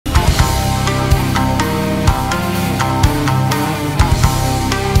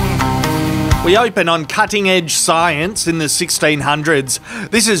We open on cutting-edge science in the 1600s.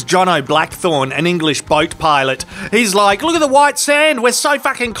 This is Jono Blackthorne, an English boat pilot. He's like, look at the white sand, we're so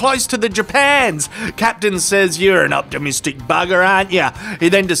fucking close to the Japans. Captain says, you're an optimistic bugger, aren't you? He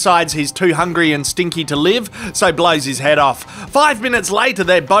then decides he's too hungry and stinky to live, so blows his head off. 5 minutes later,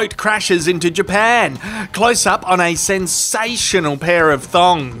 their boat crashes into Japan. Close up on a sensational pair of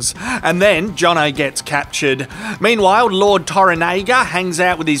thongs. And then Jono gets captured. Meanwhile, Lord Toranaga hangs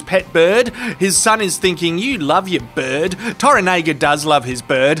out with his pet bird. His son is thinking, you love your bird. Toranaga does love his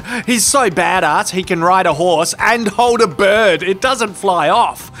bird. He's so badass he can ride a horse and hold a bird. It doesn't fly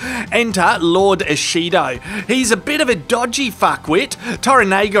off. Enter Lord Ishido. He's a bit of a dodgy fuckwit.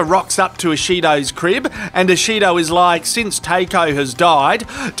 Toranaga rocks up to Ishido's crib and Ishido is like, since Teiko has died,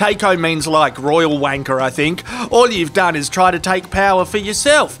 Teiko means like royal wanker, I think, all you've done is try to take power for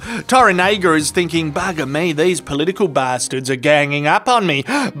yourself. Toranaga is thinking, bugger me, these political bastards are ganging up on me.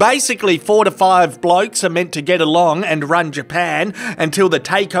 Basically, 4 to 5 blokes are meant to get along and run Japan until the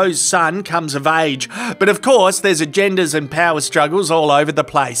Teiko's son comes of age. But of course, there's agendas and power struggles all over the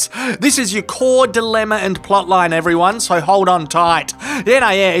place. This is your core dilemma and plotline, everyone, so hold on tight.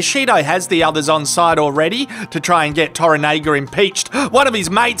 Yeah, Ishido has the others on side already to try and get Toranaga impeached. One of his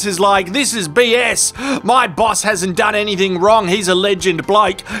mates is like, this is BS. My boss hasn't done anything wrong. He's a legend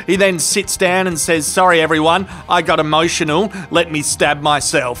bloke. He then sits down and says, sorry everyone, I got emotional. Let me stab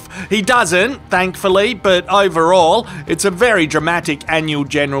myself. He doesn't, thankfully, but overall, it's a very dramatic annual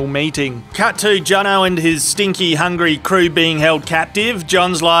general meeting. Cut to Jono and his stinky, hungry crew being held captive.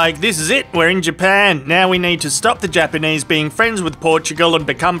 John's like, this is it, we're in Japan. Now we need to stop the Japanese being friends with Portugal and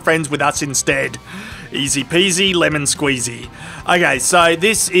become friends with us instead. Easy peasy, lemon squeezy. Okay, so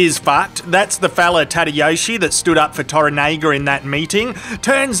this is fucked. That's the fella Tadayoshi that stood up for Toranaga in that meeting.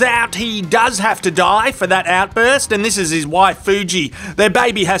 Turns out he does have to die for that outburst, and this is his wife Fuji. Their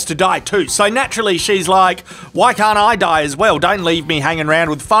baby has to die too, so naturally she's like, why can't I die as well? Don't leave me hanging around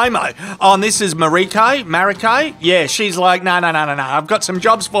with FOMO. Oh, and this is Mariko? Yeah, she's like, no, I've got some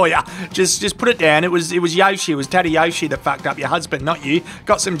jobs for you. Just put it down. It was Yoshi, it was Tadayoshi that fucked up your husband, not you.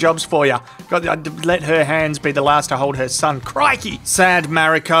 Got some jobs for you. Let her hands be the last to hold her son. Crikey! Sad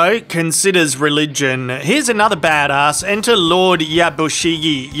Mariko considers religion. Here's another badass. Enter Lord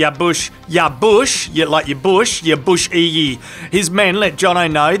Yabushigi. Yabushigi. His men let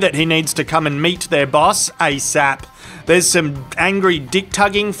Jono know that he needs to come and meet their boss ASAP. There's some angry dick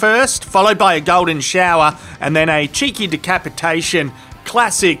tugging first, followed by a golden shower, and then a cheeky decapitation.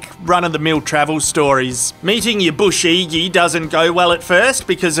 Classic run-of-the-mill travel stories. Meeting Yabushigi doesn't go well at first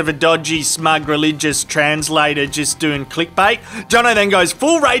because of a dodgy, smug religious translator just doing clickbait. Jono then goes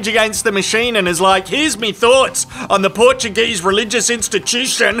full rage against the machine and is like, here's me thoughts on the Portuguese religious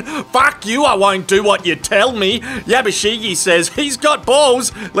institution. Fuck you, I won't do what you tell me. Yabushigi says, he's got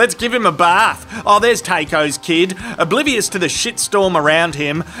balls, let's give him a bath. Oh, there's Teiko's kid, oblivious to the shitstorm around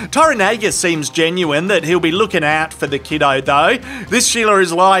him. Toranaga seems genuine that he'll be looking out for the kiddo though. This Sheila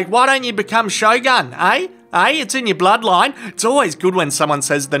is like, why don't you become Shogun, eh? It's in your bloodline. It's always good when someone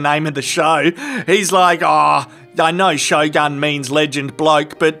says the name of the show. He's like, oh, I know Shogun means legend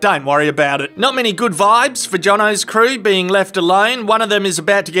bloke, but don't worry about it. Not many good vibes for Jono's crew being left alone. One of them is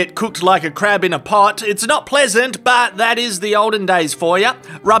about to get cooked like a crab in a pot. It's not pleasant, but that is the olden days for you.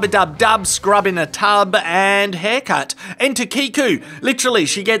 Rub-a-dub-dub, scrub in a tub, and haircut. Enter Kiku. Literally,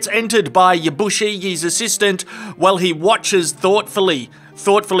 she gets entered by Yabushigi's assistant while he watches thoughtfully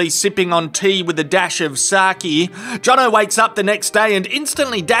sipping on tea with a dash of sake. Jono wakes up the next day and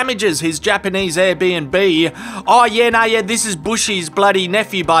instantly damages his Japanese Airbnb. Oh yeah, this is Bushi's bloody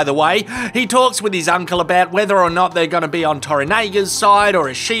nephew, by the way. He talks with his uncle about whether or not they're going to be on Toranaga's side or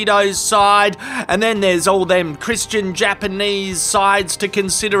Ishido's side, and then there's all them Christian Japanese sides to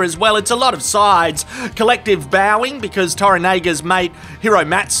consider as well. It's a lot of sides. Collective bowing because Toranaga's mate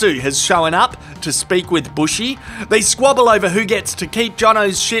Hiromatsu has shown up to speak with Bushi. They squabble over who gets to keep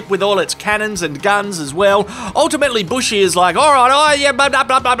Jono's ship with all its cannons and guns as well. Ultimately, Bushi is like, alright, oh yeah, blah, blah,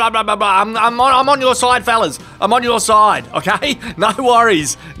 blah, blah, blah, blah, blah. I'm on your side, fellas. I'm on your side, okay? No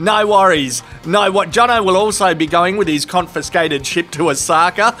worries. No, what Jono will also be going with his confiscated ship to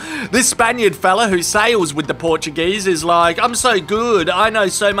Osaka. This Spaniard fella who sails with the Portuguese is like, I'm so good, I know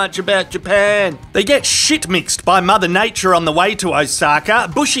so much about Japan. They get shit mixed by Mother Nature on the way to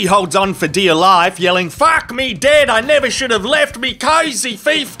Osaka. Bushi holds on for dear life, yelling, fuck me dead, I never should have left me cozy. crazy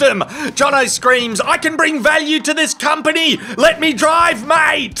fiefdom. Jono screams, "I can bring value to this company! Let me drive,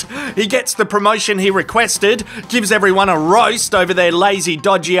 mate!" He gets the promotion he requested, gives everyone a roast over their lazy,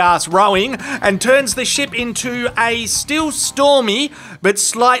 dodgy-ass rowing, and turns the ship into a still stormy, but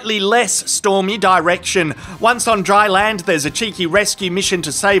slightly less stormy direction. Once on dry land, there's a cheeky rescue mission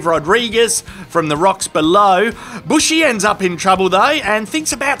to save Rodriguez from the rocks below. Bushy ends up in trouble though, and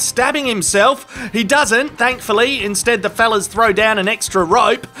thinks about stabbing himself. He doesn't, thankfully. Instead, the fellas throw down an extra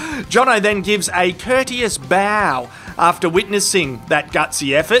rope. Jono then gives a courteous bow after witnessing that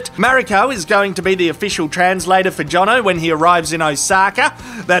gutsy effort. Mariko is going to be the official translator for Jono when he arrives in Osaka.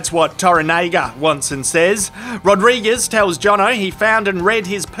 That's what Toranaga wants and says. Rodriguez tells Jono he found and read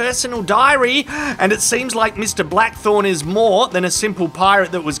his personal diary, and it seems like Mr. Blackthorn is more than a simple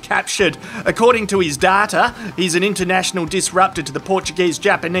pirate that was captured. According to his data, he's an international disruptor to the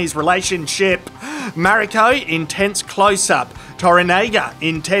Portuguese-Japanese relationship. Mariko, intense close-up. Toranaga,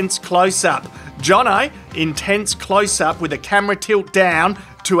 intense close-up. Jono, intense close-up with a camera tilt down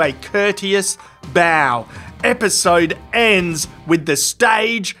to a courteous bow. Episode ends with the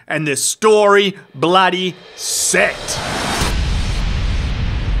stage and the story bloody set.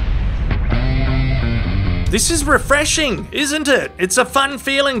 This is refreshing, isn't it? It's a fun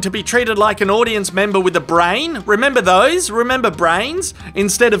feeling to be treated like an audience member with a brain. Remember those? Remember brains?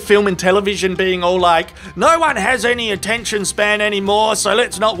 Instead of film and television being all like, no one has any attention span anymore, so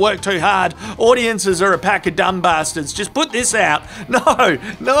let's not work too hard. Audiences are a pack of dumb bastards. Just put this out.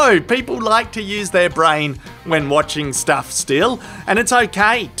 No, people like to use their brain when watching stuff still, and it's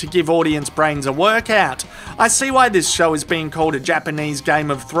okay to give audience brains a workout. I see why this show is being called a Japanese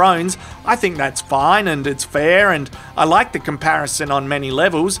Game of Thrones. I think that's fine and it's fair, and I like the comparison on many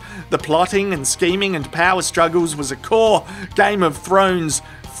levels. The plotting and scheming and power struggles was a core Game of Thrones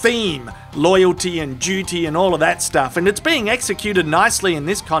theme, loyalty and duty and all of that stuff, and it's being executed nicely in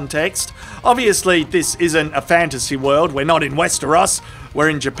this context. Obviously, this isn't a fantasy world. We're not in Westeros. We're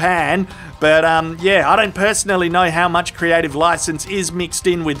in Japan. But yeah, I don't personally know how much creative license is mixed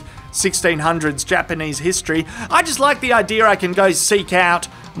in with 1600s Japanese history. I just like the idea I can go seek out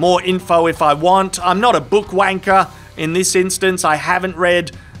more info if I want. I'm not a book wanker in this instance. I haven't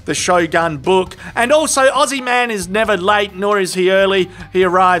read the Shogun book. And also, Ozzy Man is never late, nor is he early. He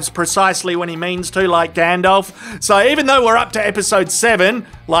arrives precisely when he means to, like Gandalf. So even though we're up to episode 7,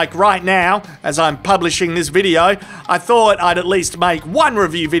 like right now, as I'm publishing this video, I thought I'd at least make one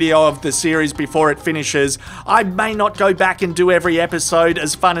review video of the series before it finishes. I may not go back and do every episode,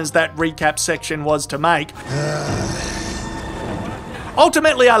 as fun as that recap section was to make.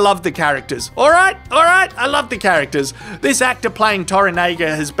 Ultimately, I love the characters. Alright, I love the characters. This actor playing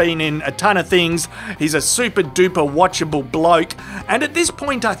Toranaga has been in a ton of things. He's a super duper watchable bloke. And at this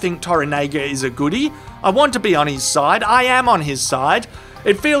point, I think Toranaga is a goodie. I want to be on his side. I am on his side.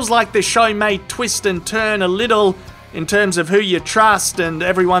 It feels like the show may twist and turn a little in terms of who you trust and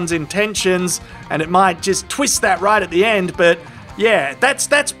everyone's intentions, and it might just twist that right at the end. But yeah, that's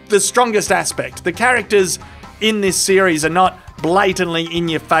the strongest aspect. The characters in this series are not blatantly in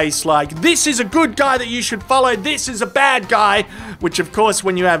your face like, this is a good guy that you should follow, this is a bad guy, which of course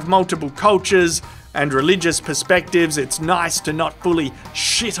when you have multiple cultures and religious perspectives, it's nice to not fully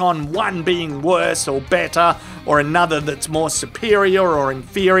shit on one being worse or better or another that's more superior or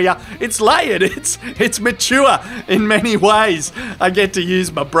inferior. It's layered, it's mature in many ways. I get to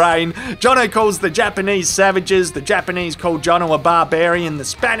use my brain. Jono calls the Japanese savages, the Japanese call Jono a barbarian, the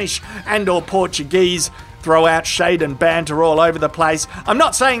Spanish and or Portuguese throw out shade and banter all over the place. I'm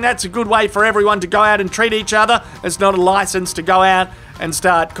not saying that's a good way for everyone to go out and treat each other. It's not a license to go out and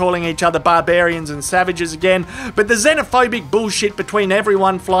start calling each other barbarians and savages again. But the xenophobic bullshit between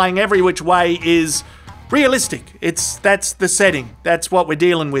everyone flying every which way is realistic. That's the setting. That's what we're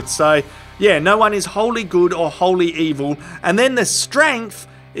dealing with. So yeah, no one is wholly good or wholly evil. And then the strength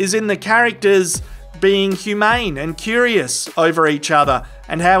is in the characters being humane and curious over each other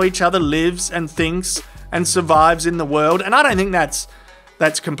and how each other lives and thinks and survives in the world. And I don't think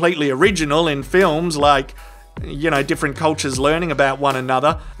that's completely original in films, like, you know, different cultures learning about one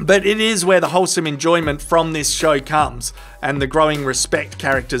another. But it is where the wholesome enjoyment from this show comes, and the growing respect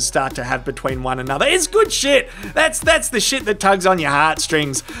characters start to have between one another. It's good shit. That's the shit that tugs on your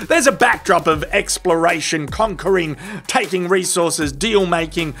heartstrings. There's a backdrop of exploration, conquering, taking resources, deal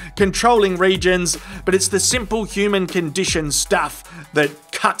making, controlling regions, but it's the simple human condition stuff that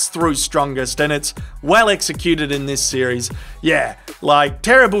cuts through strongest, and it's well executed in this series. Yeah, like,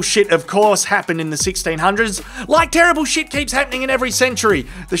 terrible shit of course happened in the 1600s, Like terrible shit keeps happening in every century.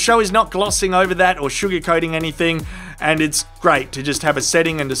 The show is not glossing over that or sugarcoating anything, and it's great to just have a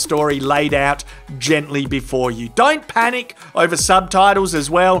setting and a story laid out gently before you. Don't panic over subtitles as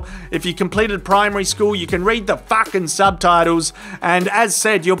well. If you completed primary school, you can read the fucking subtitles, and as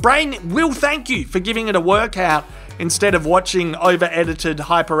said, your brain will thank you for giving it a workout instead of watching over-edited,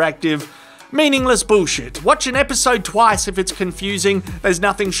 hyperactive, meaningless bullshit. Watch an episode twice if it's confusing. There's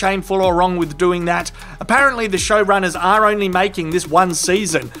nothing shameful or wrong with doing that. Apparently the showrunners are only making this one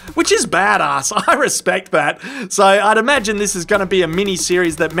season, which is badass. I respect that. So I'd imagine this is going to be a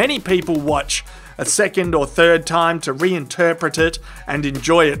mini-series that many people watch a second or third time to reinterpret it and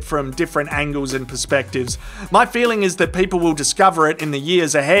enjoy it from different angles and perspectives. My feeling is that people will discover it in the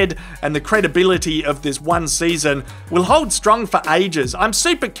years ahead, and the credibility of this one season will hold strong for ages. I'm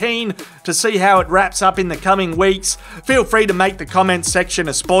super keen to see how it wraps up in the coming weeks. Feel free to make the comments section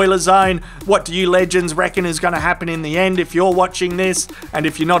a spoiler zone. What do you legends reckon is going to happen in the end if you're watching this, and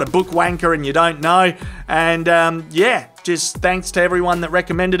if you're not a book wanker and you don't know? And yeah, just thanks to everyone that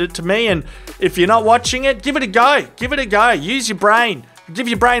recommended it to me. And if you're not watching it, give it a go. Give it a go. Use your brain. Give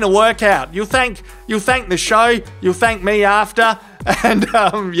your brain a workout. You'll thank the show. You'll thank me after. And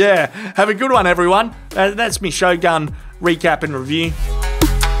yeah, have a good one, everyone. That's me Shogun recap and review.